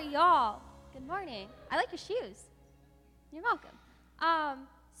y'all. Good morning. I like your shoes. You're welcome.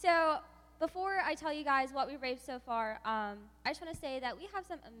 So before I tell you guys what we've raised so far, I just want to say that we have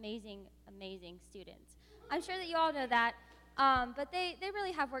some amazing, amazing students. I'm sure that you all know that, but they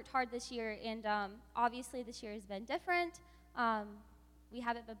really have worked hard this year, and obviously this year has been different. We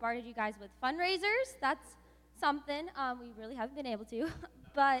haven't bombarded you guys with fundraisers. That's something we really haven't been able to,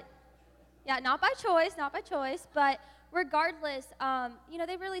 but yeah, not by choice, but regardless,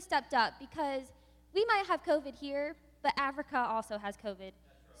 they really stepped up because we might have COVID here, but Africa also has COVID.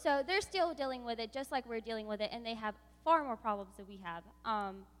 So they're still dealing with it just like we're dealing with it, and they have far more problems than we have.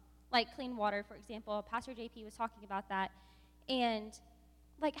 Like clean water, for example. Pastor JP was talking about that. And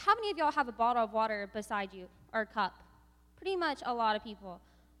like, how many of y'all have a bottle of water beside you or a cup? Pretty much a lot of people.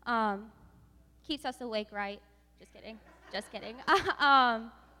 Keeps us awake, right? Just kidding.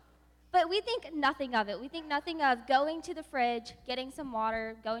 But we think nothing of it. We think nothing of going to the fridge, getting some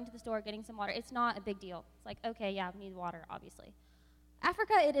water, going to the store, getting some water. It's not a big deal. It's like, okay, yeah, we need water, obviously.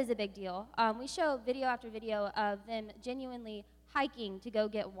 Africa, it is a big deal. We show video after video of them genuinely hiking to go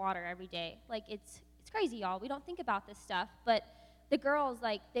get water every day. Like, it's crazy, y'all. We don't think about this stuff, but the girls,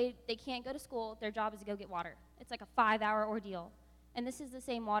 like, they can't go to school. Their job is to go get water. It's like a 5-hour ordeal. And this is the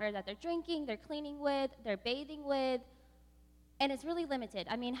same water that they're drinking, they're cleaning with, they're bathing with, and it's really limited.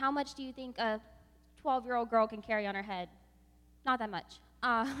 I mean, how much do you think a 12-year-old girl can carry on her head? Not that much.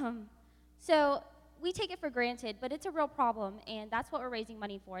 So we take it for granted, but it's a real problem, and that's what we're raising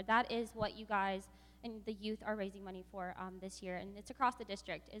money for. That is what you guys and the youth are raising money for this year, and it's across the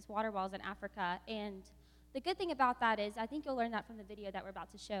district, is water wells in Africa. And the good thing about that is, I think you'll learn that from the video that we're about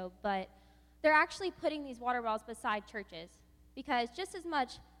to show, but they're actually putting these water wells beside churches, because just as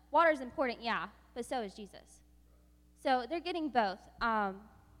much water is important, yeah, but so is Jesus. So they're getting both, and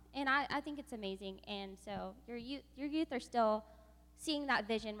I think it's amazing. And so your youth are still seeing that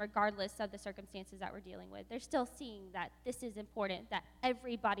vision regardless of the circumstances that we're dealing with. They're still seeing that this is important, that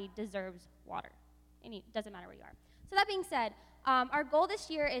everybody deserves water. And it doesn't matter where you are. So that being said, our goal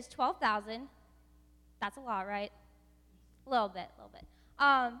this year is 12,000. That's a lot, right? A little bit.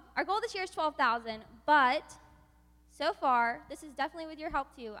 Our goal this year is 12,000, but so far, this is definitely with your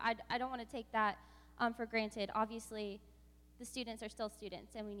help too. I don't want to take that for granted. Obviously, the students are still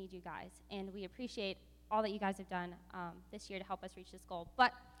students, and we need you guys, and we appreciate all that you guys have done this year to help us reach this goal.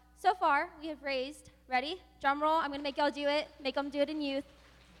 But so far, we have raised, ready? Drum roll, I'm going to make y'all do it, make them do it in youth,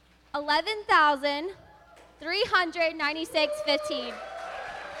 $11,396.15.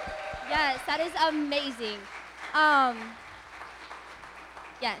 Yes, that is amazing.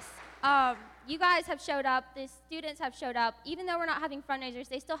 Yes. You guys have showed up, the students have showed up. Even though we're not having fundraisers,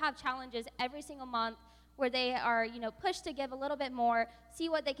 they still have challenges every single month where they are, pushed to give a little bit more, see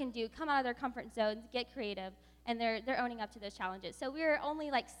what they can do, come out of their comfort zones, get creative, and they're owning up to those challenges. So we're only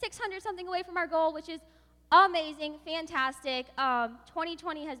like 600 something away from our goal, which is amazing, fantastic.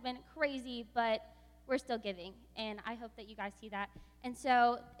 2020 has been crazy, but we're still giving, and I hope that you guys see that. And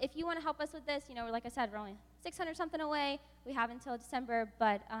so if you want to help us with this, like I said, we're only 600 something away. We have until December,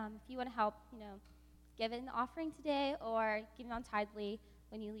 but if you want to help, give in the offering today or give it on Tidely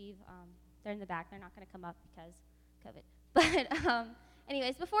when you leave. They're in the back. They're not going to come up because COVID. But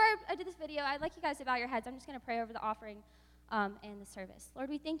anyways, before I do this video, I'd like you guys to bow your heads. I'm just going to pray over the offering and the service. Lord,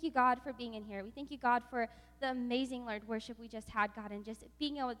 we thank you, God, for being in here. We thank you, God, for the amazing, Lord, worship we just had, God, and just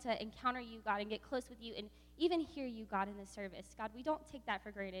being able to encounter you, God, and get close with you and even hear you, God, in this service. God, we don't take that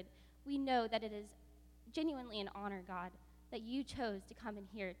for granted. We know that it is genuinely an honor, God, that you chose to come in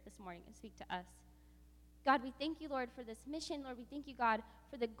here this morning and speak to us. God, we thank you, Lord, for this mission. Lord, we thank you, God,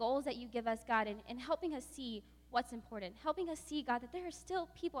 for the goals that you give us, God, and helping us see what's important, helping us see, God, that there are still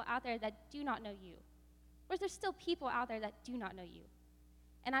people out there that do not know you. Lord, there's still people out there that do not know you.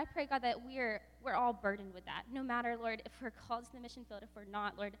 And I pray, God, that we're all burdened with that. No matter, Lord, if we're called to the mission field, if we're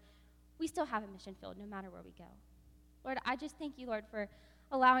not, Lord, we still have a mission field no matter where we go. Lord, I just thank you, Lord, for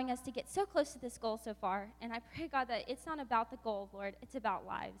allowing us to get so close to this goal so far. And I pray, God, that it's not about the goal, Lord, it's about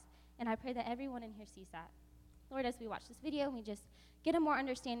lives. And I pray that everyone in here sees that. Lord, as we watch this video and we just get a more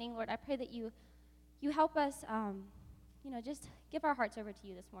understanding, Lord, I pray that you help us, just give our hearts over to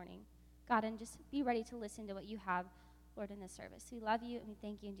you this morning, God, and just be ready to listen to what you have, Lord, in this service. We love you and we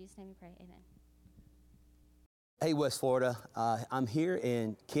thank you. In Jesus' name we pray. Amen. Hey, West Florida. I'm here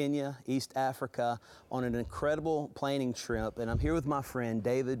in Kenya, East Africa, on an incredible planning trip, and I'm here with my friend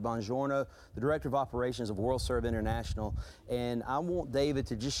David Bongiorno, the Director of Operations of World Serve International, and I want David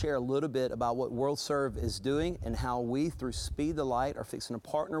to just share a little bit about what World Serve is doing and how we, through Speed the Light, are fixing to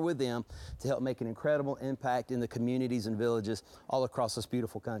partner with them to help make an incredible impact in the communities and villages all across this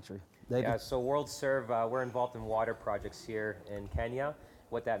beautiful country. David? Yeah, so World Serve, we're involved in water projects here in Kenya.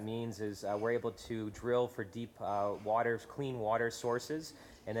 What that means is we're able to drill for deep clean water sources,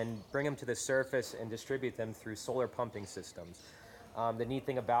 and then bring them to the surface and distribute them through solar pumping systems. The neat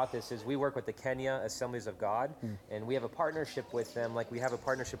thing about this is we work with the Kenya Assemblies of God, and we have a partnership with them, like we have a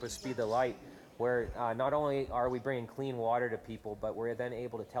partnership with Speed the Light, where not only are we bringing clean water to people, but we're then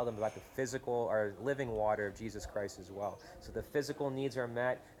able to tell them about the physical or living water of Jesus Christ as well. So the physical needs are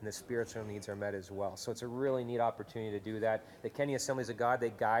met and the spiritual needs are met as well. So it's a really neat opportunity to do that. The Kenya Assemblies of God,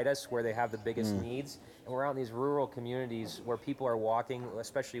 they guide us where they have the biggest needs, and we're out in these rural communities where people are walking,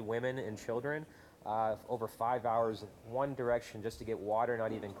 especially women and children, over 5 hours one direction just to get water,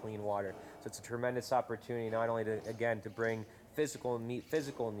 not even clean water. So it's a tremendous opportunity, not only to bring physical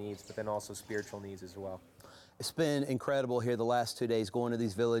needs, but then also spiritual needs as well. It's been incredible here the last 2 days going to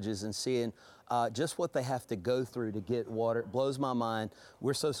these villages and seeing just what they have to go through to get water. It blows my mind.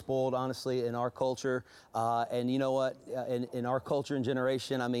 We're so spoiled, honestly, in our culture. And you know what? In our culture and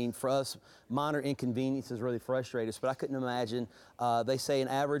generation, I mean, for us, minor inconveniences really frustrate us. But I couldn't imagine. They say an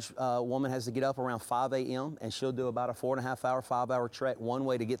average woman has to get up around 5 a.m. and she'll do about a 4.5 hour, 5 hour trek one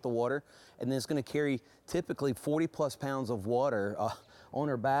way to get the water. And then it's going to carry typically 40 plus pounds of water on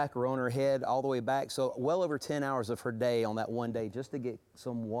her back or on her head all the way back. So well over 10 hours of her day on that one day just to get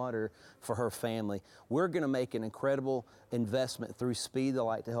some water for her family. We're going to make an incredible investment through Speed the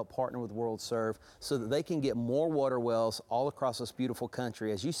Light to help partner with World Serve so that they can get more water wells all across this beautiful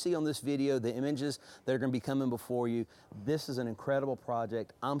country. As you see on this video, the images that are going to be coming before you, this is an incredible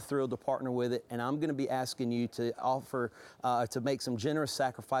project. I'm thrilled to partner with it, and I'm going to be asking you to offer, to make some generous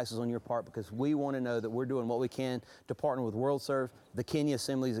sacrifices on your part, because we want to know that we're doing what we can to partner with World Serve, the Kenya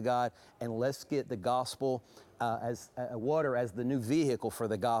Assemblies of God, and let's get the gospel water as the new vehicle for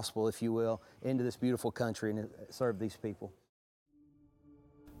the gospel, if you will, into this beautiful country and serve these people.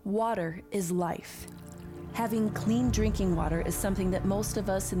 Water is life. Having clean drinking water is something that most of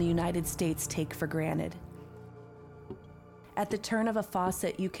us in the United States take for granted. At the turn of a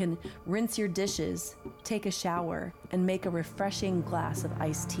faucet, you can rinse your dishes, take a shower, and make a refreshing glass of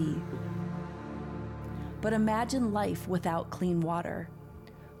iced tea. But imagine life without clean water,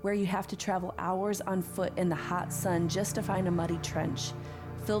 where you have to travel hours on foot in the hot sun just to find a muddy trench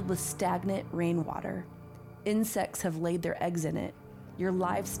filled with stagnant rainwater. Insects have laid their eggs in it. Your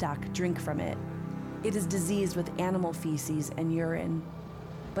livestock drink from it. It is diseased with animal feces and urine,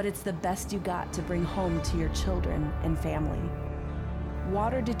 but it's the best you got to bring home to your children and family.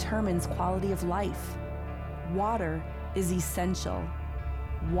 Water determines quality of life. Water is essential.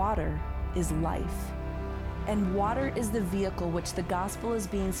 Water is life. And water is the vehicle which the gospel is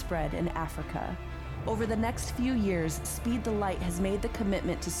being spread in Africa. Over the next few years, Speed the Light has made the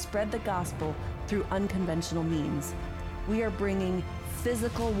commitment to spread the gospel through unconventional means. We are bringing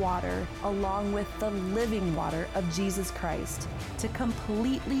physical water along with the living water of Jesus Christ to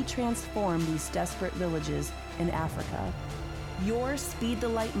completely transform these desperate villages in Africa. Your Speed the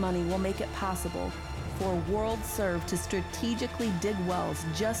Light money will make it possible for World Serve to strategically dig wells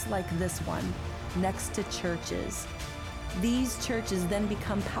just like this one, next to churches. These churches then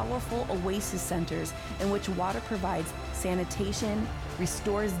become powerful oasis centers in which water provides sanitation,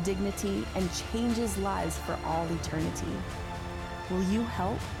 restores dignity, and changes lives for all eternity. Will you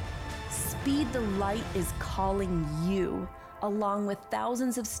help? Speed the Light is calling you, along with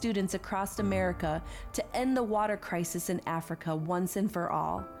thousands of students across America, to end the water crisis in Africa once and for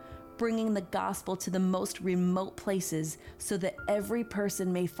all, bringing the gospel to the most remote places so that every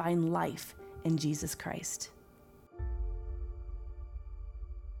person may find life in Jesus Christ.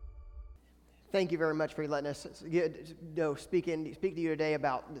 Thank you very much for letting us speak to you today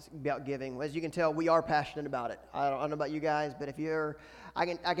about giving. As you can tell, we are passionate about it. I don't know about you guys, but if you're, I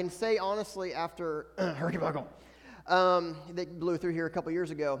can say honestly, after Hurricane Michael that blew through here a couple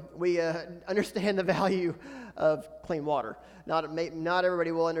years ago, we understand the value of clean water. Not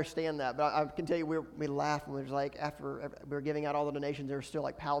everybody will understand that, but I can tell you we laugh when there's like after we were giving out all the donations, there were still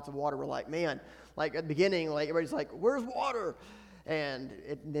like pallets of water. We're like, man, like at the beginning, like everybody's like, where's water? And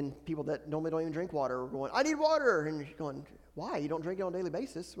then people that normally don't even drink water are going, I need water. And you're going, why? You don't drink it on a daily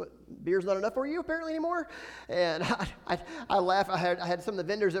basis. What, beer's not enough for you apparently anymore? And I laugh. I had some of the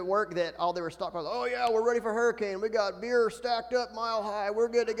vendors at work that all they were stockpiling, oh yeah, we're ready for hurricane. We got beer stacked up mile high. We're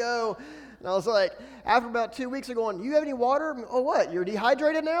good to go. And I was like, after about 2 weeks of going, you have any water? Oh, what? You're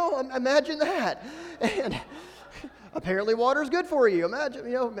dehydrated now? Imagine that. And apparently water is good for you. Imagine,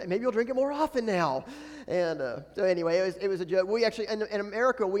 maybe you'll drink it more often now. And so anyway, it was a joke. We actually, in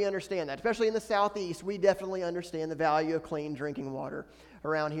America, we understand that. Especially in the Southeast, we definitely understand the value of clean drinking water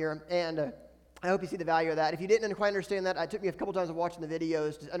around here. And I hope you see the value of that. If you didn't quite understand that, it took me a couple times of watching the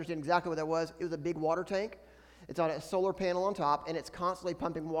videos to understand exactly what that was. It was a big water tank. It's on a solar panel on top, and it's constantly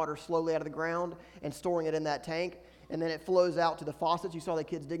pumping water slowly out of the ground and storing it in that tank. And then it flows out to the faucets you saw the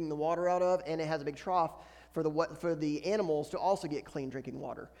kids digging the water out of, and it has a big trough for the animals to also get clean drinking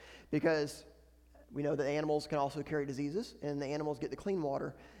water. Because we know that animals can also carry diseases, and the animals get the clean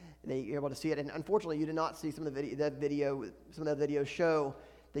water. They're able to see it. And unfortunately, you did not see some of the videos show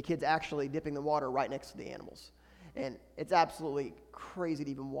the kids actually dipping the water right next to the animals. And it's absolutely crazy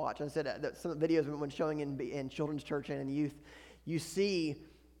to even watch. I said that some of the videos when showing in children's church and in youth, you see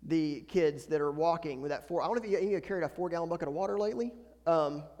the kids that are walking with that I don't know if you carried a 4-gallon bucket of water lately,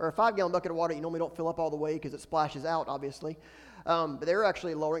 or a 5-gallon bucket of water. You normally don't fill up all the way because it splashes out, obviously. But they were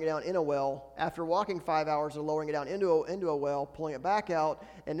actually lowering it down in a well. After walking 5 hours, they're lowering it down into a well, pulling it back out,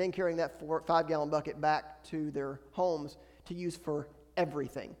 and then carrying that 5-gallon bucket back to their homes to use for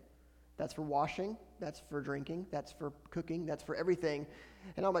everything. That's for washing, that's for drinking, that's for cooking, that's for everything.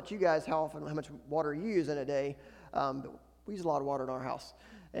 And I don't know about you guys, how much water you use in a day, but we use a lot of water in our house,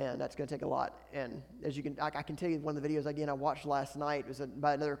 and that's going to take a lot. And as you can, I can tell you one of the videos again I watched last night was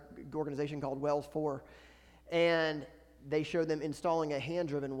by another organization called Wells 4, and they showed them installing a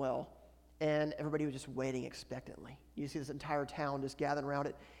hand-driven well, and everybody was just waiting expectantly. You see this entire town just gathering around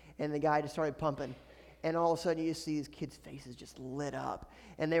it, and the guy just started pumping. And all of a sudden, you just see these kids' faces just lit up.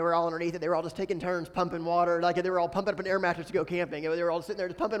 And they were all underneath it. They were all just taking turns pumping water. Like they were all pumping up an air mattress to go camping. They were all sitting there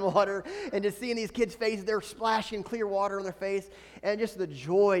just pumping water and just seeing these kids' faces. They're splashing clear water on their face. And just the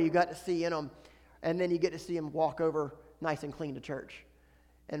joy you got to see in them. And then you get to see them walk over nice and clean to church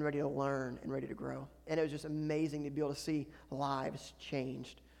and ready to learn and ready to grow. And it was just amazing to be able to see lives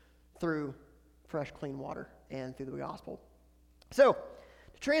changed through fresh, clean water and through the gospel. So,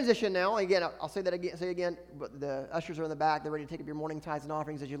 transition now. Again, I'll say again, but the ushers are in the back. They're ready to take up your morning tithes and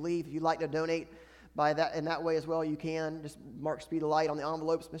offerings as you leave. If you'd like to donate in that way as well, you can. Just mark Speed of Light on the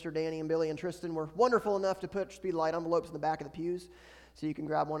envelopes. Mr. Danny and Billy and Tristan were wonderful enough to put Speed of Light envelopes in the back of the pews, so you can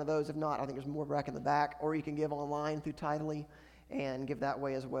grab one of those. If not, I think there's more back in the back, or you can give online through Tidely and give that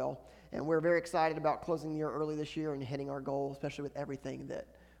way as well. And we're very excited about closing the year early this year and hitting our goal, especially with everything that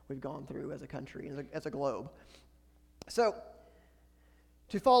we've gone through as a country, as a globe. So,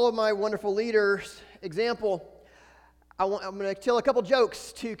 to follow my wonderful leader's example, I'm going to tell a couple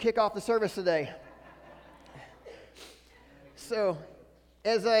jokes to kick off the service today. So,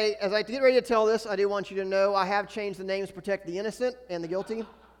 as I get ready to tell this, I do want you to know I have changed the names to protect the innocent and the guilty.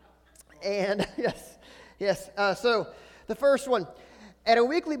 And yes. So, the first one, at a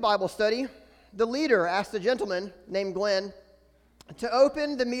weekly Bible study, the leader asked a gentleman named Glenn to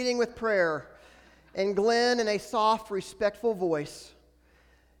open the meeting with prayer. And Glenn, in a soft, respectful voice,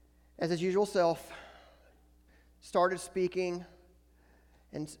 as his usual self, started speaking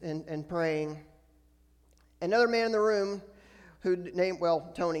and praying. Another man in the room,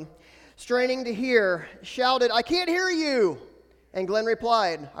 Tony, straining to hear, shouted, "I can't hear you!" And Glenn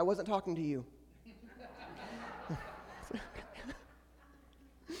replied, "I wasn't talking to you."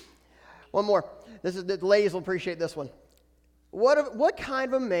 One more. The ladies will appreciate this one. What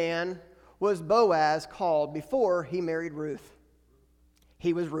kind of a man was Boaz called before he married Ruth?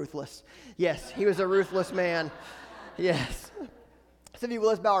 He was ruthless. Yes, he was a ruthless man. Yes. So if you will,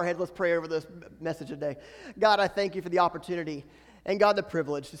 let's bow our heads. Let's pray over this message today. God, I thank you for the opportunity and, God, the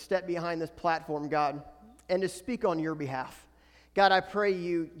privilege to step behind this platform, God, and to speak on your behalf. God, I pray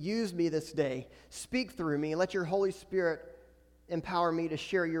you use me this day. Speak through me and let your Holy Spirit empower me to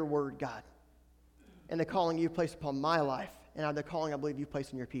share your word, God, and the calling you've placed upon my life and the calling I believe you've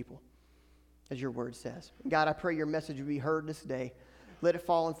placed on your people, as your word says. God, I pray your message will be heard this day. Let it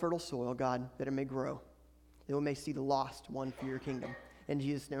fall in fertile soil, God, that it may grow, that we may see the lost one for your kingdom. In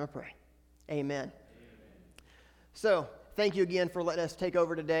Jesus' name I pray. Amen. So, thank you again for letting us take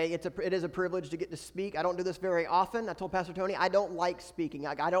over today. It is a privilege to get to speak. I don't do this very often. I told Pastor Tony, I don't like speaking.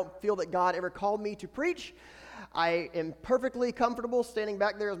 I don't feel that God ever called me to preach. I am perfectly comfortable standing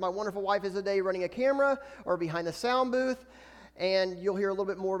back there as my wonderful wife is today, running a camera or behind the sound booth. And you'll hear a little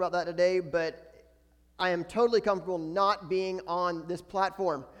bit more about that today, but I am totally comfortable not being on this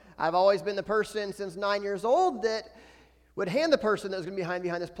platform. I've always been the person since 9 years old that would hand the person that was going to be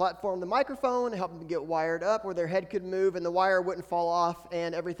behind this platform the microphone, help them get wired up where their head could move and the wire wouldn't fall off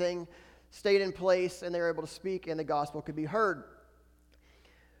and everything stayed in place and they were able to speak and the gospel could be heard.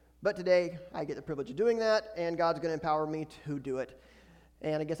 But today, I get the privilege of doing that, and God's going to empower me to do it.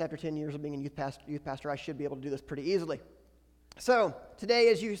 And I guess after 10 years of being a youth pastor, I should be able to do this pretty easily. So,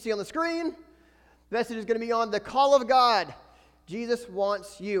 today, as you see on the screen, the message is going to be on the call of God. Jesus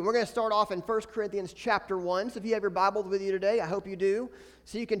wants you. We're going to start off in 1 Corinthians chapter 1. So if you have your Bibles with you today, I hope you do.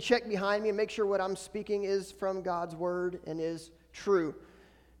 So you can check behind me and make sure what I'm speaking is from God's word and is true.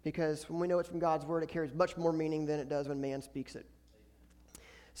 because when we know it's from God's word, it carries much more meaning than it does when man speaks it.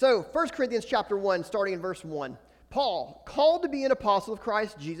 So, 1 Corinthians chapter 1, starting in verse 1. Paul, called to be an apostle of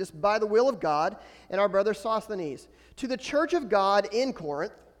Christ Jesus by the will of God, and our brother Sosthenes, to the church of God in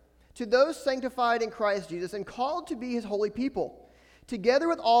Corinth, to those sanctified in Christ Jesus and called to be his holy people, together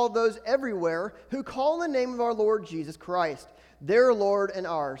with all of those everywhere who call on the name of our Lord Jesus Christ, their Lord and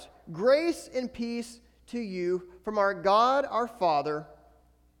ours. Grace and peace to you from our God, our Father,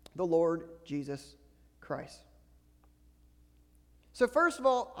 the Lord Jesus Christ. So first of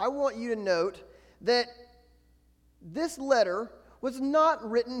all, I want you to note that this letter was not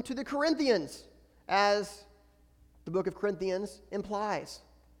written to the Corinthians, as the book of Corinthians implies.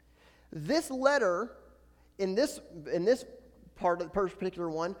 This letter, in this part of the particular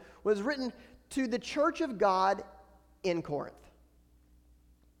one, was written to the church of God in Corinth.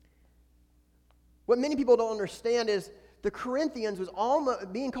 What many people don't understand is the Corinthians was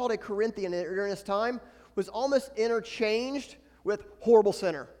almost, being called a Corinthian during this time, was almost interchanged with horrible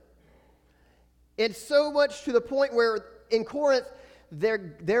sinner. It's so much to the point where in Corinth,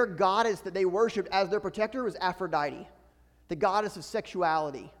 their goddess that they worshipped as their protector was Aphrodite, the goddess of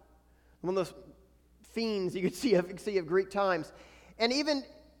sexuality. One of those fiends you could see of Greek times. And even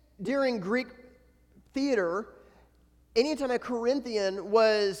during Greek theater, anytime a Corinthian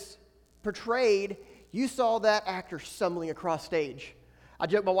was portrayed, you saw that actor stumbling across stage. I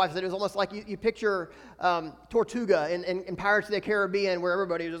joke with my wife that it was almost like you picture Tortuga in Pirates of the Caribbean, where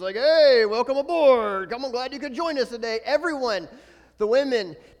everybody was just like, hey, welcome aboard. I'm glad you could join us today. Everyone, the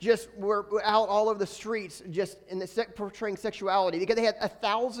women just were out all over the streets just portraying sexuality, because they had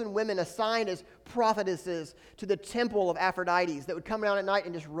 1,000 women assigned as prophetesses to the temple of Aphrodite that would come around at night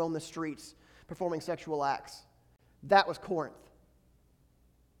and just roam the streets performing sexual acts. That was Corinth.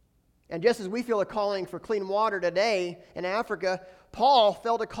 And just as we feel a calling for clean water today in Africa, Paul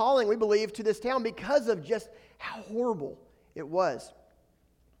felt a calling, we believe, to this town because of just how horrible it was.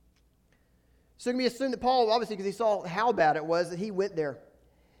 So it can be assumed that Paul, obviously because he saw how bad it was, that he went there.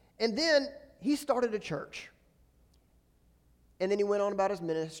 And then he started a church. And then he went on about his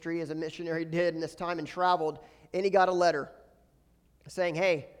ministry as a missionary did in this time and traveled. And he got a letter saying,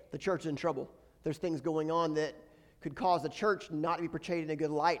 hey, the church is in trouble. There's things going on that could cause the church not to be portrayed in a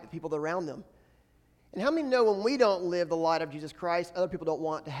good light to people around them. And how many know when we don't live the light of Jesus Christ, other people don't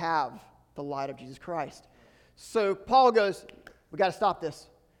want to have the light of Jesus Christ? So Paul goes, we got to stop this.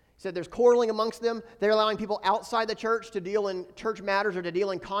 He said there's quarreling amongst them. They're allowing people outside the church to deal in church matters or to deal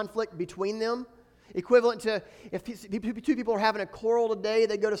in conflict between them. Equivalent to if two people are having a quarrel today,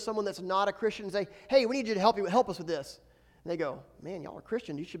 they go to someone that's not a Christian and say, hey, we need you to help us with this. And they go, man, y'all are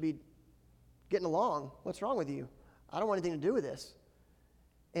Christians. You should be getting along. What's wrong with you? I don't want anything to do with this.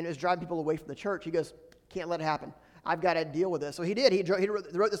 And it was driving people away from the church. He goes, can't let it happen. I've got to deal with this. So he did. He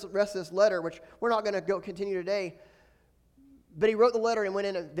wrote the rest of this letter, which we're not going to continue today. But he wrote the letter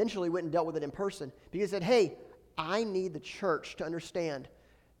and eventually went and dealt with it in person. Because he said, hey, I need the church to understand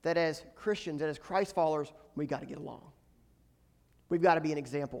that as Christians and as Christ followers, we've got to get along. We've got to be an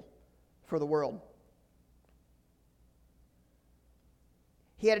example for the world.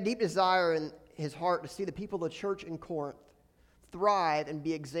 He had a deep desire in his heart to see the people of the church in Corinth thrive and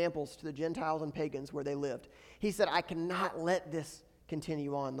be examples to the Gentiles and pagans where they lived. He said, I cannot let this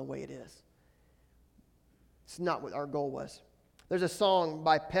continue on the way it is. It's not what our goal was. There's a song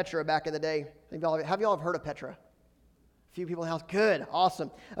by Petra back in the day. Have y'all heard of Petra? A few people in the house. Good. Awesome.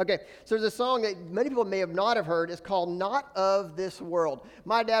 Okay. So there's a song that many people may have not have heard. It's called Not of This World.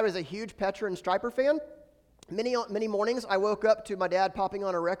 My dad was a huge Petra and Stryper fan. Many mornings I woke up to my dad popping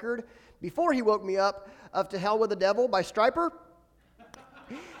on a record before he woke me up of To Hell with the Devil by Stryper.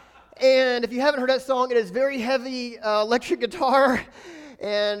 And if you haven't heard that song, it is very heavy electric guitar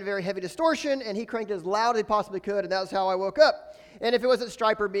and very heavy distortion, and he cranked it as loud as he possibly could, and that was how I woke up. And if it wasn't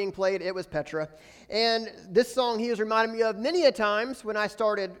Stryper being played, it was Petra. And this song he was reminding me of many a times when I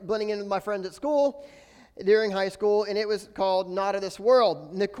started blending in with my friends at school during high school, and it was called Not of This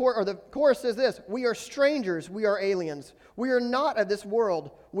World. And the chorus says this: we are strangers, we are aliens. We are not of this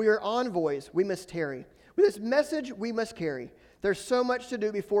world. We are envoys, we must tarry. With this message we must carry. There's so much to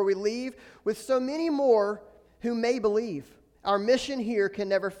do before we leave, with so many more who may believe. Our mission here can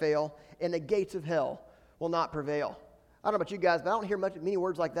never fail, and the gates of hell will not prevail. I don't know about you guys, but I don't hear many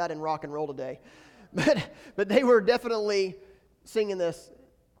words like that in rock and roll today. But they were definitely singing this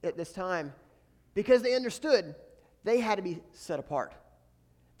at this time because they understood they had to be set apart.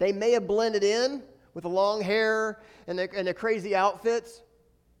 They may have blended in with the long hair and the crazy outfits,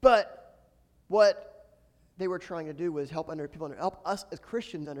 but what they were trying to do was help us as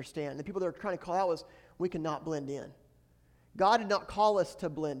Christians understand. The people they were trying to call out was, we cannot blend in. God did not call us to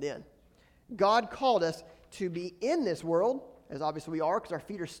blend in. God called us to be in this world, as obviously we are, because our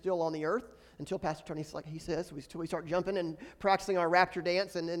feet are still on the earth, until Pastor Tony, like he says, until we start jumping and practicing our rapture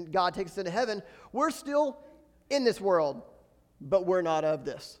dance, and then God takes us into heaven. We're still in this world, but we're not of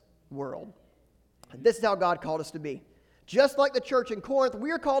this world. This is how God called us to be. Just like the church in Corinth,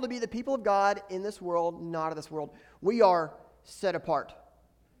 we are called to be the people of God in this world, not of this world. We are set apart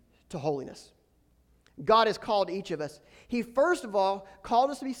to holiness. God has called each of us. He first of all called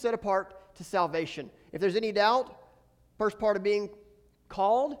us to be set apart to salvation. If there's any doubt, first part of being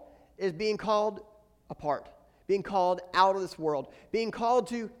called is being called apart, being called out of this world, being called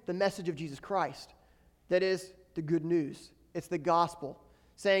to the message of Jesus Christ. That is the good news. It's the gospel,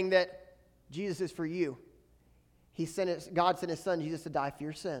 saying that Jesus is for you. God sent his son, Jesus, to die for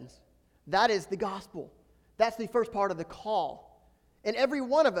your sins. That is the gospel. That's the first part of the call. And every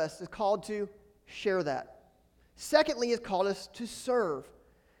one of us is called to share that. Secondly, he's called us to serve.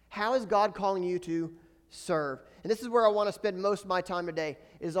 How is God calling you to serve? And this is where I want to spend most of my time today,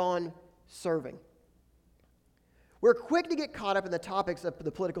 is on serving. We're quick to get caught up in the topics of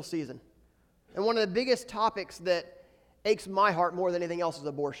the political season. And one of the biggest topics that aches my heart more than anything else is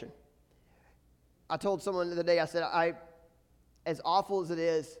abortion. I told someone the other day, I said, as awful as it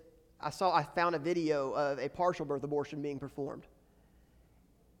is, I found a video of a partial birth abortion being performed.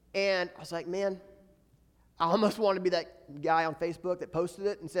 And I was like, man, I almost want to be that guy on Facebook that posted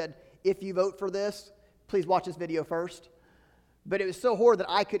it and said, if you vote for this, please watch this video first. But it was so horrid that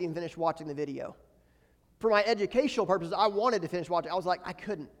I couldn't even finish watching the video. For my educational purposes, I wanted to finish watching. I was like, I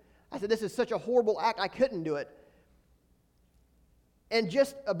couldn't. I said, this is such a horrible act, I couldn't do it. And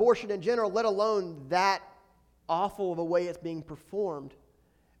just abortion in general, let alone that awful of a way it's being performed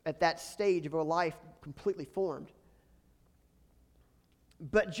at that stage of a life completely formed.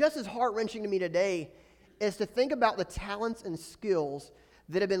 But just as heart-wrenching to me today is to think about the talents and skills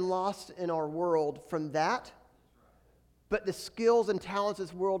that have been lost in our world from that, but the skills and talents of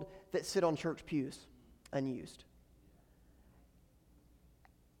this world that sit on church pews unused.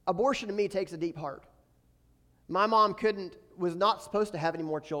 Abortion to me takes a deep heart. My mom was not supposed to have any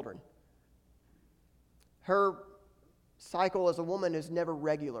more children. Her cycle as a woman is never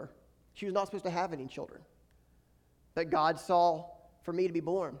regular. She was not supposed to have any children. But God saw for me to be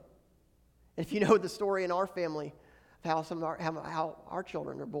born. And if you know the story in our family of how our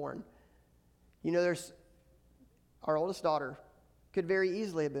children are born, you know there's our oldest daughter could very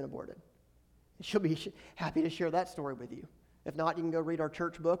easily have been aborted. She'll be happy to share that story with you. If not, you can go read our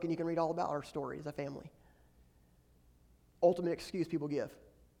church book and you can read all about our story as a family. Ultimate excuse people give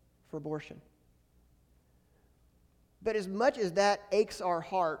for abortion. But as much as that aches our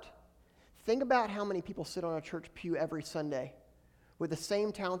heart, think about how many people sit on a church pew every Sunday with the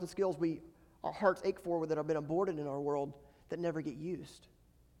same talents and skills our hearts ache for that have been aborted in our world that never get used.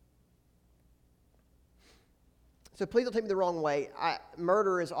 So please don't take me the wrong way.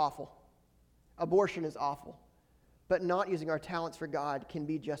 Murder is awful. Abortion is awful. But not using our talents for God can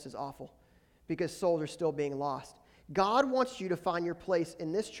be just as awful because souls are still being lost. God wants you to find your place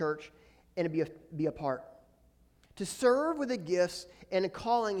in this church and to be a part. To serve with the gifts and a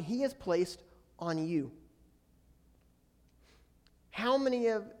calling He has placed on you. How many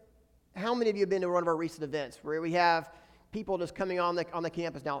of you have been to one of our recent events where we have people just coming on the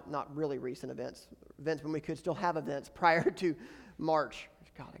campus? Now, not really recent events when we could still have events prior to March.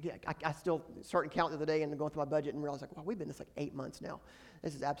 God, I still started counting the other day and going through my budget and realized, wow, we've been this 8 months now.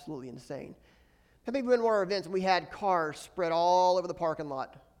 This is absolutely insane. How many of you been to one of our events and we had cars spread all over the parking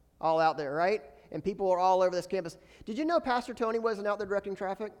lot, all out there, right? And people are all over this campus. Did you know Pastor Tony wasn't out there directing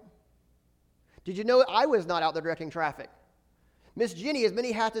traffic? Did you know I was not out there directing traffic? Miss Jenny, as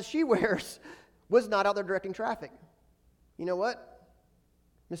many hats as she wears, was not out there directing traffic. You know what?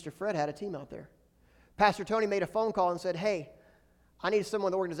 Mr. Fred had a team out there. Pastor Tony made a phone call and said, hey, I need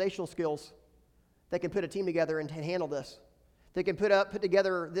someone with organizational skills that can put a team together and handle this. They can put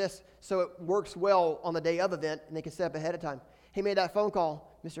together this so it works well on the day of event and they can set up ahead of time. He made that phone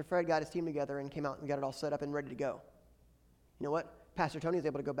call. Mr. Fred got his team together and came out and got it all set up and ready to go. You know what? Pastor Tony was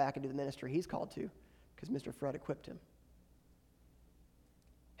able to go back and do the ministry he's called to because Mr. Fred equipped him.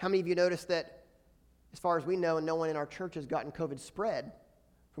 How many of you noticed that, as far as we know, no one in our church has gotten COVID spread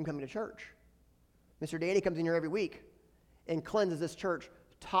from coming to church? Mr. Danny comes in here every week and cleanses this church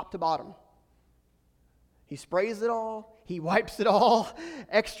top to bottom. He sprays it all. He wipes it all.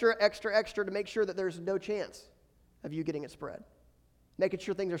 Extra to make sure that there's no chance of you getting it spread. Making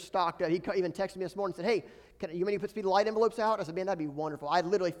sure things are stocked up. He even texted me this morning and said, hey, you want me to put speed light envelopes out? I said, man, that'd be wonderful. I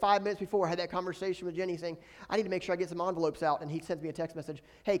literally 5 minutes before had that conversation with Jenny saying, I need to make sure I get some envelopes out. And he sends me a text message,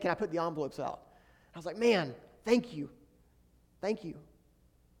 hey, can I put the envelopes out? I was like, man, thank you. Thank you.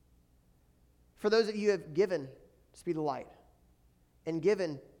 For those that you have given to Speed the Light and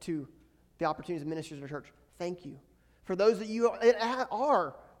given to the opportunities of ministers in the church, thank you. For those that you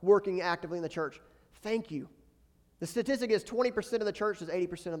are working actively in the church, thank you. The statistic is 20% of the church does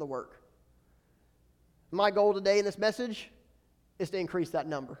 80% of the work. My goal today in this message is to increase that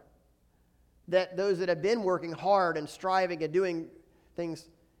number. That those that have been working hard and striving and doing things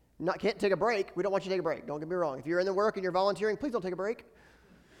can't take a break. We don't want you to take a break. Don't get me wrong. If you're in the work and you're volunteering, please don't take a break.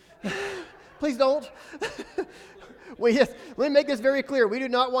 Please don't. Let me make this very clear. We do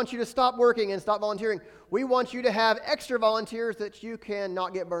not want you to stop working and stop volunteering. We want you to have extra volunteers that you can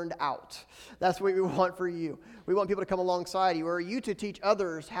not get burned out. That's what we want for you. We want people to come alongside you, or you to teach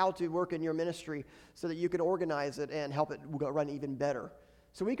others how to work in your ministry so that you can organize it and help it run even better.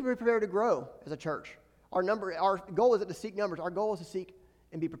 So we can be prepared to grow as a church. Our goal isn't to seek numbers. Our goal is to seek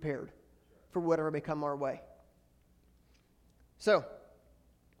and be prepared for whatever may come our way. So,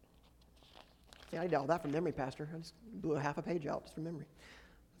 I did all that from memory, Pastor. I just blew half a page out just from memory.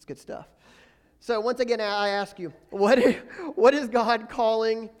 That's good stuff. So once again, I ask you, what is God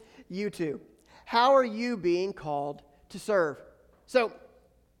calling you to? How are you being called to serve? So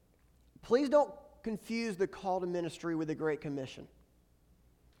please don't confuse the call to ministry with the Great Commission.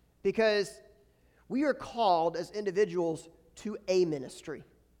 Because we are called as individuals to a ministry.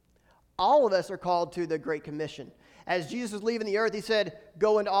 All of us are called to the Great Commission. As Jesus was leaving the earth, he said,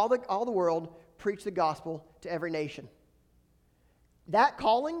 go into all the world, preach the gospel to every nation. That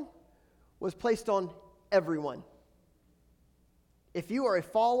calling was placed on everyone. If you are a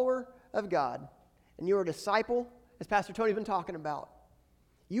follower of God and you are a disciple, as Pastor Tony's been talking about,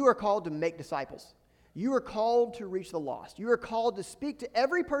 you are called to make disciples. You are called to reach the lost. You are called to speak to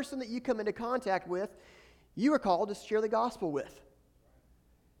every person that you come into contact with. You are called to share the gospel with.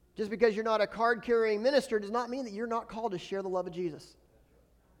 Just because you're not a card-carrying minister does not mean that you're not called to share the love of Jesus.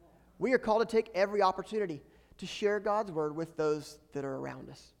 We are called to take every opportunity to share God's word with those that are around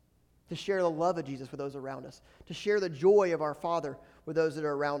us, to share the love of Jesus with those around us, to share the joy of our Father with those that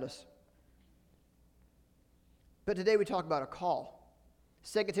are around us. But today we talk about a call.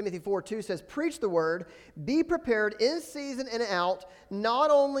 2 Timothy 4:2 says, preach the word, be prepared in season and out, not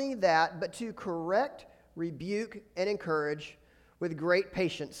only that, but to correct, rebuke, and encourage with great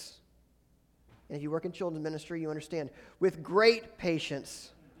patience. And if you work in children's ministry, you understand, with great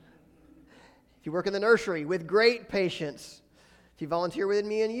patience. If you work in the nursery, with great patience. If you volunteer within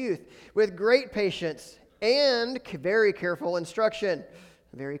me in youth, with great patience and very careful instruction.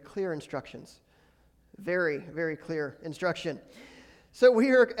 Very clear instructions. Very, very clear instruction. So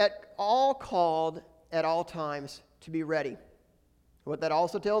we are all called at all times to be ready. What that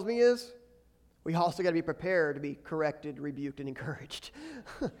also tells me is we also got to be prepared to be corrected, rebuked, and encouraged.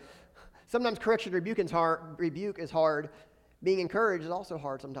 Sometimes correction, rebuke is hard. Being encouraged is also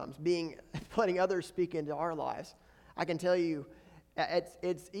hard sometimes. Letting others speak into our lives. I can tell you,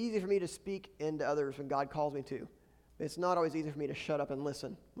 it's easy for me to speak into others when God calls me to. But it's not always easy for me to shut up and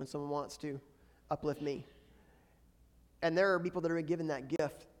listen when someone wants to uplift me. And there are people that are given that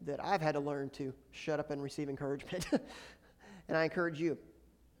gift that I've had to learn to shut up and receive encouragement. And I encourage you,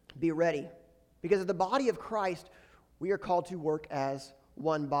 be ready. Because as the body of Christ, we are called to work as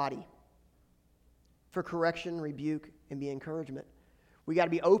one body for correction, rebuke, and be encouragement. We got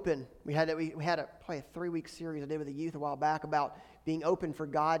to be open. We had probably a 3-week series I did with the youth a while back about being open for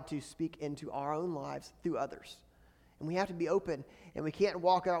God to speak into our own lives through others. And we have to be open. And we can't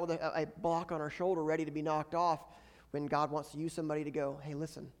walk out with a block on our shoulder ready to be knocked off when God wants to use somebody to go, hey,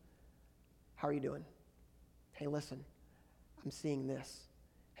 listen, how are you doing? Hey, listen, I'm seeing this.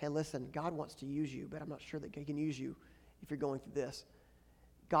 Hey, listen, God wants to use you, but I'm not sure that he can use you if you're going through this.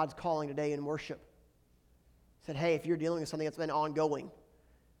 God's calling today in worship. Said, hey, if you're dealing with something that's been ongoing,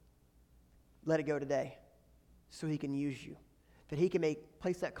 let it go today so he can use you. That he can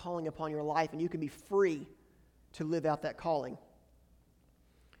place that calling upon your life and you can be free to live out that calling.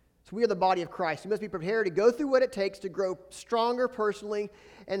 So we are the body of Christ. We must be prepared to go through what it takes to grow stronger personally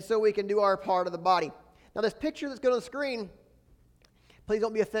and so we can do our part of the body. Now this picture that's going on the screen, please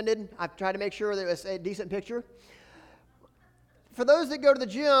don't be offended. I've tried to make sure that it's a decent picture. For those that go to the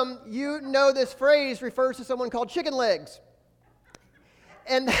gym, you know this phrase refers to someone called chicken legs.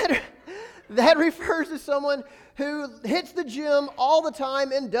 And that refers to someone who hits the gym all the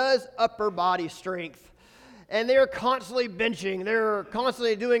time and does upper body strength. And they're constantly benching. They're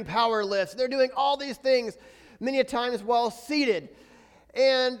constantly doing power lifts. They're doing all these things many a times while seated.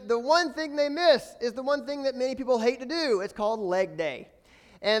 And the one thing they miss is the one thing that many people hate to do. It's called leg day.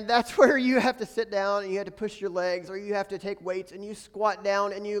 And that's where you have to sit down and you have to push your legs, or you have to take weights and you squat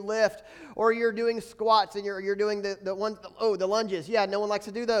down and you lift, or you're doing squats and you're doing the lunges. Yeah, no one likes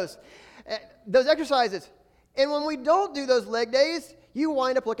to do those exercises. And when we don't do those leg days, you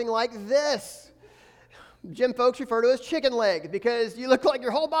wind up looking like this. Gym folks refer to it as chicken legs, because you look like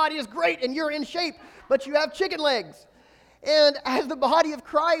your whole body is great and you're in shape, but you have chicken legs. And as the body of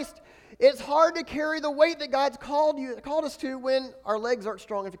Christ, it's hard to carry the weight that God's called us to when our legs aren't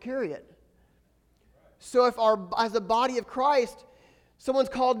strong enough to carry it. So if as the body of Christ, someone's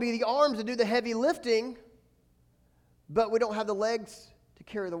called to be the arms to do the heavy lifting, but we don't have the legs to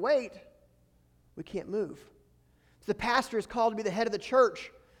carry the weight, we can't move. If the pastor is called to be the head of the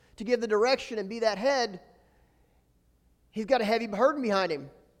church, to give the direction and be that head, he's got a heavy burden behind him.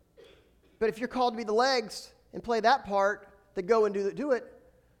 But if you're called to be the legs and play that part, that go and do it,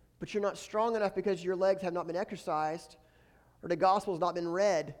 but you're not strong enough because your legs have not been exercised, or the gospel has not been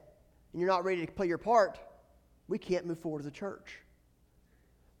read, and you're not ready to play your part, we can't move forward as a church.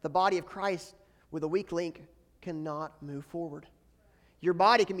 The body of Christ with a weak link cannot move forward. Your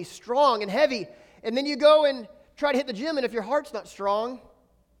body can be strong and heavy, and then you go and try to hit the gym, and if your heart's not strong,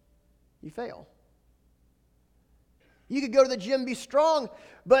 you fail. You could go to the gym, be strong,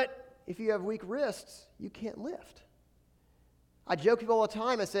 but if you have weak wrists, you can't lift. I joke with people all the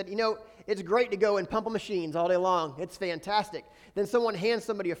time. I said, it's great to go and pump machines all day long. It's fantastic. Then someone hands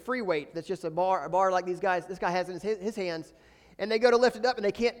somebody a free weight that's just a bar like this guy has in his hands, and they go to lift it up, and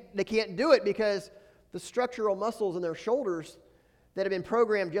they can't do it because the structural muscles in their shoulders that have been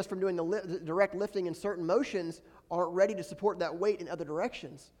programmed just from doing the direct lifting in certain motions aren't ready to support that weight in other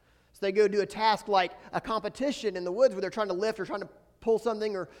directions. So they go do a task like a competition in the woods where they're trying to lift or trying to pull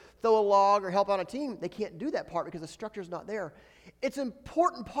something or throw a log or help on a team. They can't do that part because the structure's not there. It's an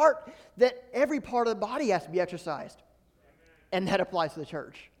important part that every part of the body has to be exercised. And that applies to the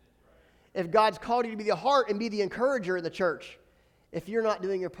church. If God's called you to be the heart and be the encourager in the church, if you're not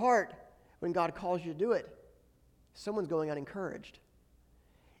doing your part when God calls you to do it, someone's going unencouraged.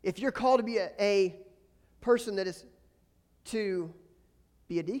 If you're called to be a person that is to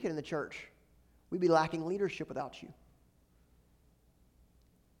be a deacon in the church, we'd be lacking leadership without you.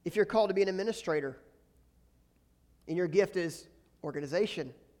 If you're called to be an administrator and your gift is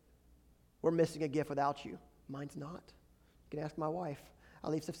organization, we're missing a gift without you. Mine's not. You can ask my wife. I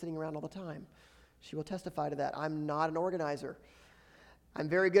leave stuff sitting around all the time. She will testify to that. I'm not an organizer. I'm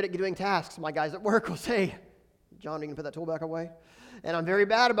very good at doing tasks. My guys at work will say, John, you can put that tool back away? And I'm very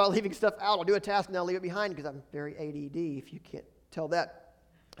bad about leaving stuff out. I'll do a task and I'll leave it behind because I'm very ADD, if you can't tell that.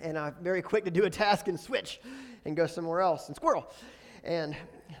 And I'm very quick to do a task and switch and go somewhere else and squirrel. And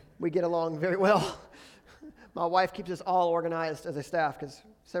we get along very well. My wife keeps us all organized as a staff because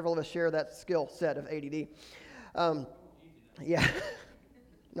several of us share that skill set of ADD. Yeah,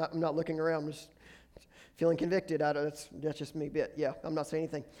 I'm not looking around. I'm just feeling convicted. That's just me. Yeah, I'm not saying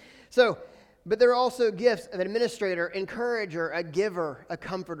anything. So, but there are also gifts of an administrator, encourager, a giver, a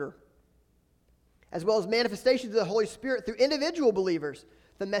comforter, as well as manifestations of the Holy Spirit through individual believers.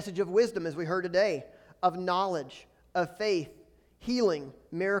 The message of wisdom, as we heard today, of knowledge, of faith, healing,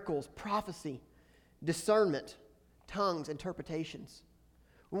 miracles, prophecy, discernment, tongues, interpretations.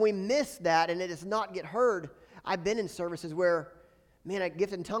 When we miss that and it does not get heard, I've been in services where, a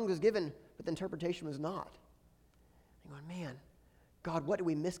gift in tongues was given, but the interpretation was not. I'm going, man, God, what did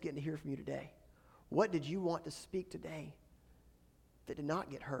we miss getting to hear from you today? What did you want to speak today that did not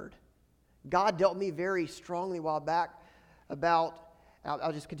get heard? God dealt me very strongly a while back about,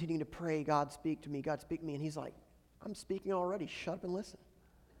 I'll just continue to pray, God, speak to me, God, speak to me. And he's like, I'm speaking already. Shut up and listen.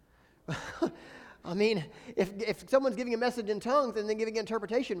 I mean, if someone's giving a message in tongues and then giving an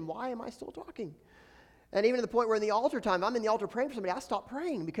interpretation, why am I still talking? And even to the point where in the altar time, I'm in the altar praying for somebody, I stop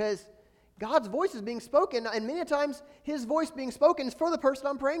praying because God's voice is being spoken, and many times his voice being spoken is for the person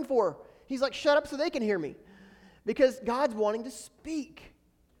I'm praying for. He's like, shut up so they can hear me. Because God's wanting to speak.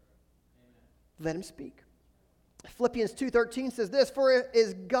 Let him speak. Philippians 2:13 says this, for it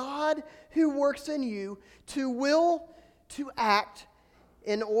is God who works in you to will, to act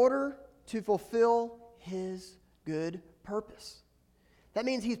in order to fulfill his good purpose. That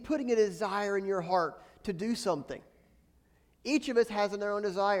means he's putting a desire in your heart to do something. Each of us has their own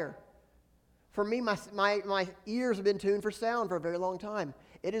desire. For me, my ears have been tuned for sound for a very long time.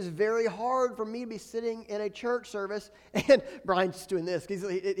 It is very hard for me to be sitting in a church service, and Brian's just doing this.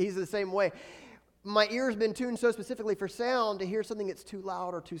 He's the same way. My ears have been tuned so specifically for sound to hear something that's too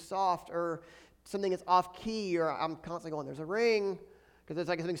loud or too soft or something that's off key, or I'm constantly going, there's a ring, because there's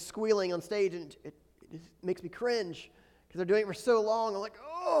like something squealing on stage, and it makes me cringe because they're doing it for so long. I'm like,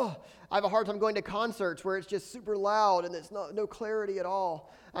 oh, I have a hard time going to concerts where it's just super loud and there's no clarity at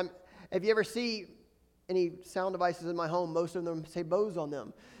all. If you ever see any sound devices in my home, most of them say Bose on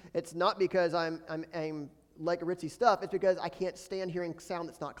them. It's not because I'm like ritzy stuff. It's because I can't stand hearing sound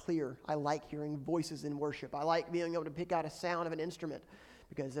that's not clear. I like hearing voices in worship. I like being able to pick out a sound of an instrument,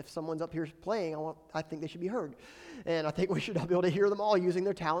 because if someone's up here playing, I think they should be heard. And I think we should be able to hear them all using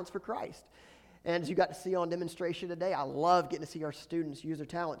their talents for Christ. And as you got to see on demonstration today, I love getting to see our students use their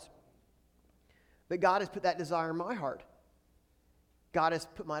talents. But God has put that desire in my heart. God has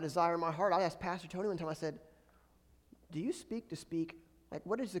put my desire in my heart. I asked Pastor Tony one time, I said, do you speak to speak? Like,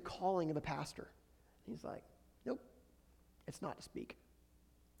 what is the calling of a pastor? He's like, nope, it's not to speak.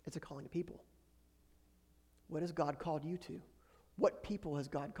 It's a calling of people. What has God called you to? What people has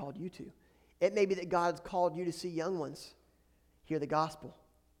God called you to? It may be that God's called you to see young ones hear the gospel.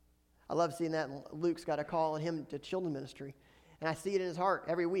 I love seeing that. Luke's got a call on him to children's ministry. And I see it in his heart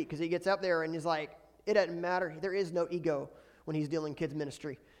every week, because he gets up there and he's like, it doesn't matter. There is no ego when he's dealing kids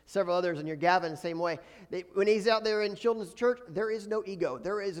ministry. Several others, and your Gavin the same way. When he's out there in children's church, there is no ego.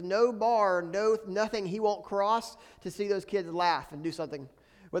 There is no bar, nothing he won't cross to see those kids laugh and do something.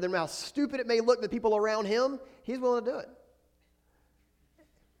 Whether how stupid it may look to people around him, he's willing to do it.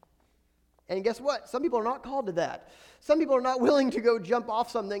 And guess what? Some people are not called to that. Some people are not willing to go jump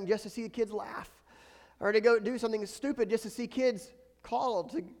off something just to see the kids laugh, or to go do something stupid just to see kids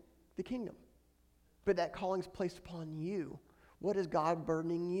called to the kingdom. But that calling's placed upon you. What is God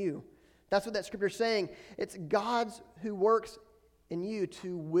burdening you? That's what that scripture is saying. It's God's who works in you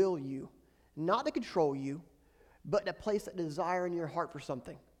to will you, not to control you, but to place that desire in your heart for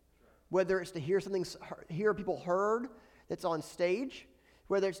something. Whether it's to hear people heard that's on stage,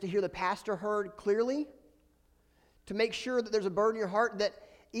 whether it's to hear the pastor heard clearly, to make sure that there's a burden in your heart that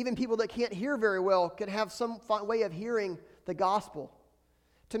even people that can't hear very well can have some way of hearing the gospel,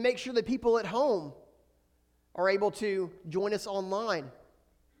 to make sure that people at home are able to join us online.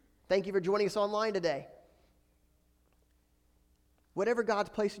 Thank you for joining us online today. Whatever God's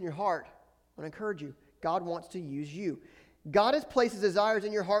placed in your heart, I want to encourage you, God wants to use you. God has placed His desires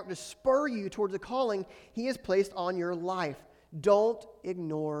in your heart to spur you towards the calling He has placed on your life. Don't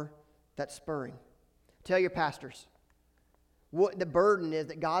ignore that spurring. Tell your pastors what the burden is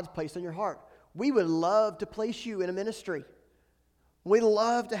that God's placed on your heart. We would love to place you in a ministry. We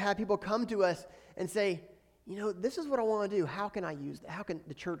love to have people come to us and say, you know, this is what I want to do. How can I use that? How can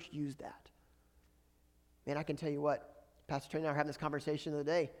the church use that? Man, I can tell you what, Pastor Trey and I are having this conversation the other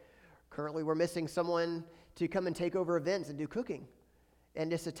day. Currently, we're missing someone to come and take over events and do cooking. And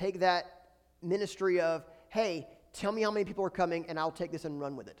just to take that ministry of, hey, tell me how many people are coming and I'll take this and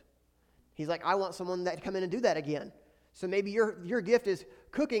run with it. He's like, I want someone that can come in and do that again. So maybe your gift is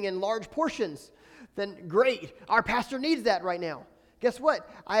cooking in large portions. Then great. Our pastor needs that right now. Guess what?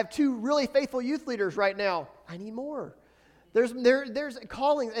 I have 2 really faithful youth leaders right now. I need more. There's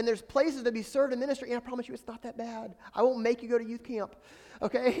callings and there's places to be served in ministry. And I promise you, it's not that bad. I won't make you go to youth camp.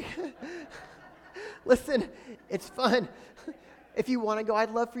 Okay? Listen, it's fun. If you want to go,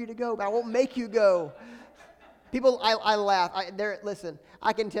 I'd love for you to go, but I won't make you go. People, I laugh. Listen,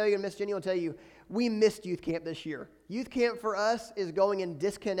 I can tell you, and Miss Jenny will tell you, we missed youth camp this year. Youth camp for us is going and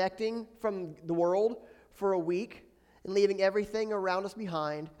disconnecting from the world for a week and leaving everything around us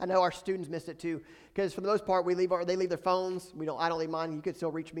behind. I know our students missed it too, because for the most part, they leave their phones. I don't leave mine. You could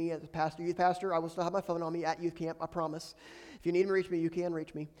still reach me as a youth pastor. I will still have my phone on me at youth camp, I promise. If you need to reach me, you can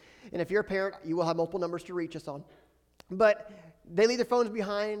reach me. And if you're a parent, you will have multiple numbers to reach us on. But they leave their phones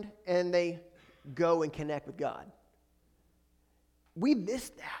behind and they go and connect with God. We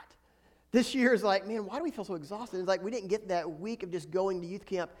missed that. This year is like, man, why do we feel so exhausted? It's like we didn't get that week of just going to youth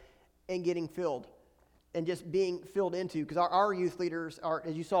camp and getting filled and just being filled into. Because our youth leaders are,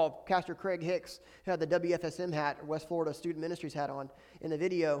 as you saw, Pastor Craig Hicks, who had the WFSM hat, West Florida Student Ministries hat on in the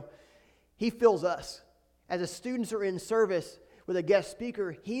video, he fills us. As the students are in service with a guest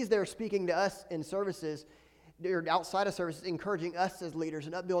speaker, he's there speaking to us in services, or outside of services, encouraging us as leaders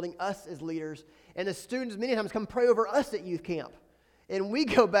and upbuilding us as leaders. And the students many times come pray over us at youth camp. And we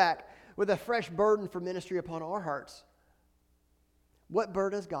go back with a fresh burden for ministry upon our hearts. What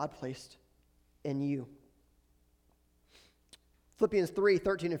burden has God placed in you? Philippians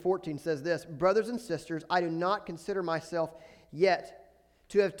 3:13-14 says this, brothers and sisters, I do not consider myself yet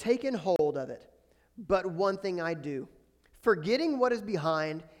to have taken hold of it, but one thing I do, forgetting what is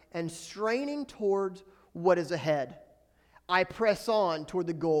behind and straining towards what is ahead. I press on toward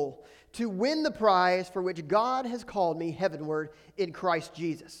the goal to win the prize for which God has called me heavenward in Christ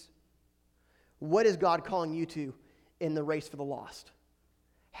Jesus. What is God calling you to in the race for the lost?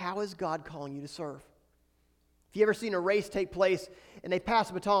 How is God calling you to serve? If you ever seen a race take place and they pass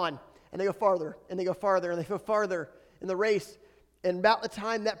a baton and they go farther and they go farther and they go farther in the race, and about the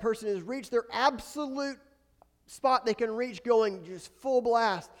time that person has reached their absolute spot they can reach going just full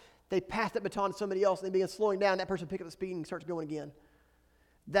blast, they pass that baton to somebody else and they begin slowing down. That person picks up the speed and starts going again.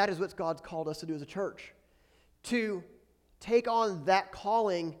 That is what God's called us to do as a church. To take on that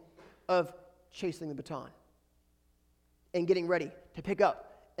calling of chasing the baton and getting ready to pick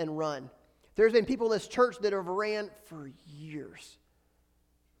up and run. There's been people in this church that have ran for years.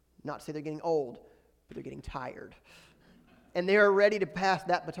 Not to say they're getting old, but they're getting tired. And they are ready to pass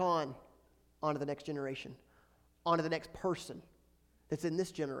that baton on to the next generation, on to the next person that's in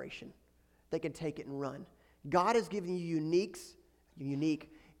this generation that can take it and run. God has given you unique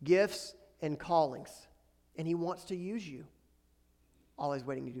gifts and callings, and He wants to use you. All He's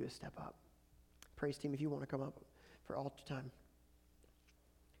waiting to do is step up. Praise team, if you want to come up for altar time.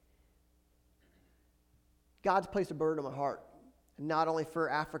 God's placed a burden on my heart, not only for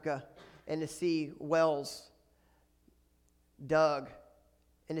Africa and to see wells dug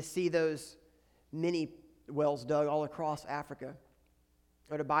and to see those many wells dug all across Africa,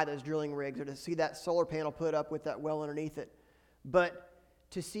 or to buy those drilling rigs, or to see that solar panel put up with that well underneath it, but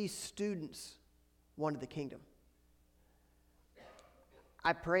to see students won to the kingdom.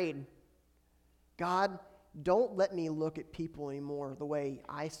 I prayed, God, don't let me look at people anymore the way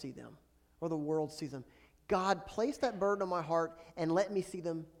I see them or the world sees them. God, place that burden on my heart and let me see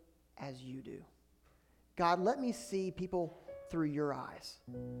them as you do. God, let me see people through your eyes.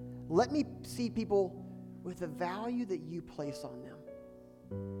 Let me see people with the value that you place on them.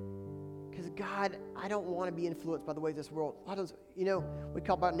 Because God, I don't want to be influenced by the ways of this world. A lot of times, we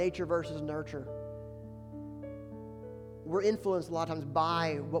talk about nature versus nurture. We're influenced a lot of times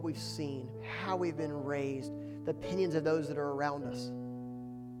by what we've seen, how we've been raised, the opinions of those that are around us.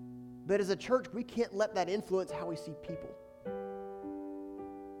 But as a church, we can't let that influence how we see people.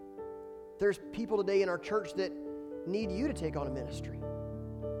 There's people today in our church that need you to take on a ministry.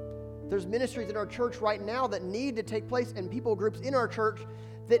 There's ministries in our church right now that need to take place, and people groups in our church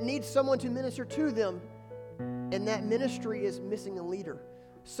that need someone to minister to them, and that ministry is missing a leader.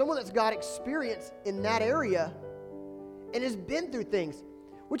 Someone that's got experience in that area and has been through things.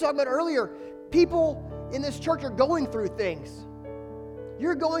 We talked about earlier, people in this church are going through things.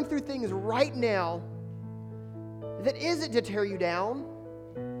 You're going through things right now that isn't to tear you down.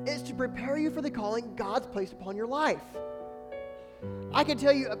 It's to prepare you for the calling God's placed upon your life. I can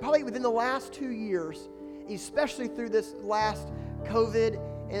tell you, probably within the last 2 years, especially through this last COVID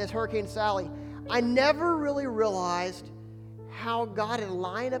and this Hurricane Sally, I never really realized how God had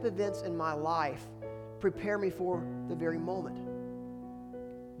lined up events in my life to prepare me for the very moment.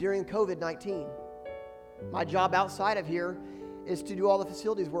 During COVID-19, my job outside of here is to do all the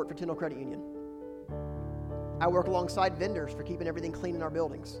facilities work for Tyndall Credit Union. I work alongside vendors for keeping everything clean in our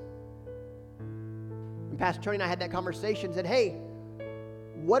buildings. And Pastor Tony and I had that conversation and said, hey,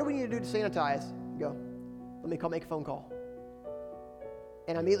 what do we need to do to sanitize? Go, let me make a phone call.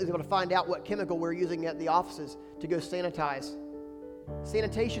 And I immediately was able to find out what chemical we're using at the offices to go sanitize.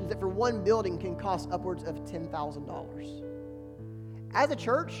 Sanitations that for one building can cost upwards of $10,000. As a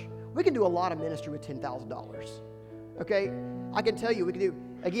church, we can do a lot of ministry with $10,000. Okay? I can tell you, we can do,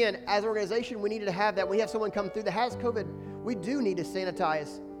 again, as an organization, we needed to have that. When we have someone come through that has COVID, we do need to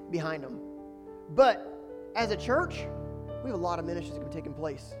sanitize behind them. But as a church, we have a lot of ministries that can be taking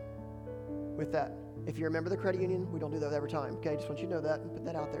place with that. If you're a member of the credit union, we don't do that every time. Okay, just want you to know that and put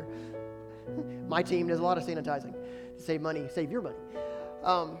that out there. My team does a lot of sanitizing to save money, save your money.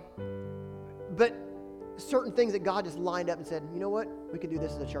 But certain things that God just lined up and said, you know what? We can do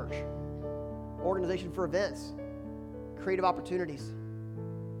this as a church. Organization for events, creative opportunities,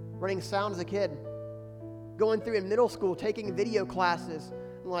 running sound as a kid, going through in middle school, taking video classes.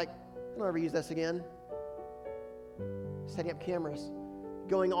 I'm like, I don't ever use this again. Setting up cameras,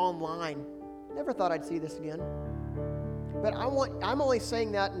 going online. Never thought I'd see this again. But I'm only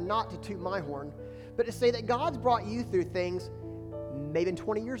saying that not to toot my horn, but to say that God's brought you through things maybe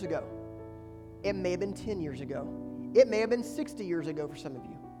 20 years ago. It may have been 10 years ago. It may have been 60 years ago for some of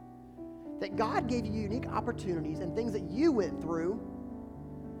you. That God gave you unique opportunities and things that you went through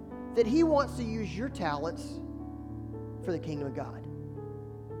that He wants to use your talents for the kingdom of God.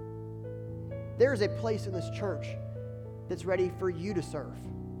 There is a place in this church that's ready for you to serve.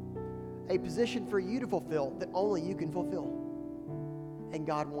 A position for you to fulfill that only you can fulfill. And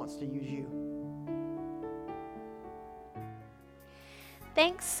God wants to use you.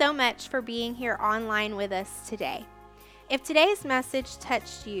 Thanks so much for being here online with us today. If today's message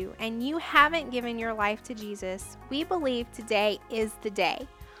touched you and you haven't given your life to Jesus, we believe today is the day.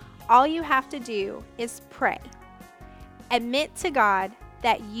 All you have to do is pray. Admit to God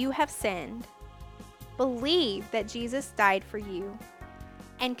that you have sinned. Believe that Jesus died for you.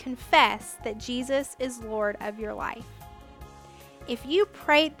 And confess that Jesus is Lord of your life. If you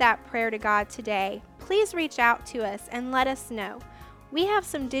prayed that prayer to God today, please reach out to us and let us know. We have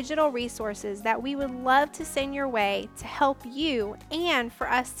some digital resources that we would love to send your way to help you and for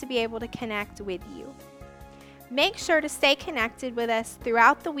us to be able to connect with you. Make sure to stay connected with us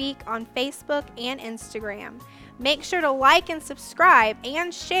throughout the week on Facebook and Instagram. Make sure to like and subscribe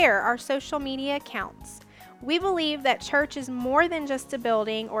and share our social media accounts. We believe that church is more than just a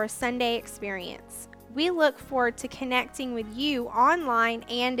building or a Sunday experience. We look forward to connecting with you online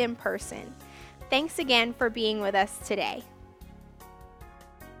and in person. Thanks again for being with us today.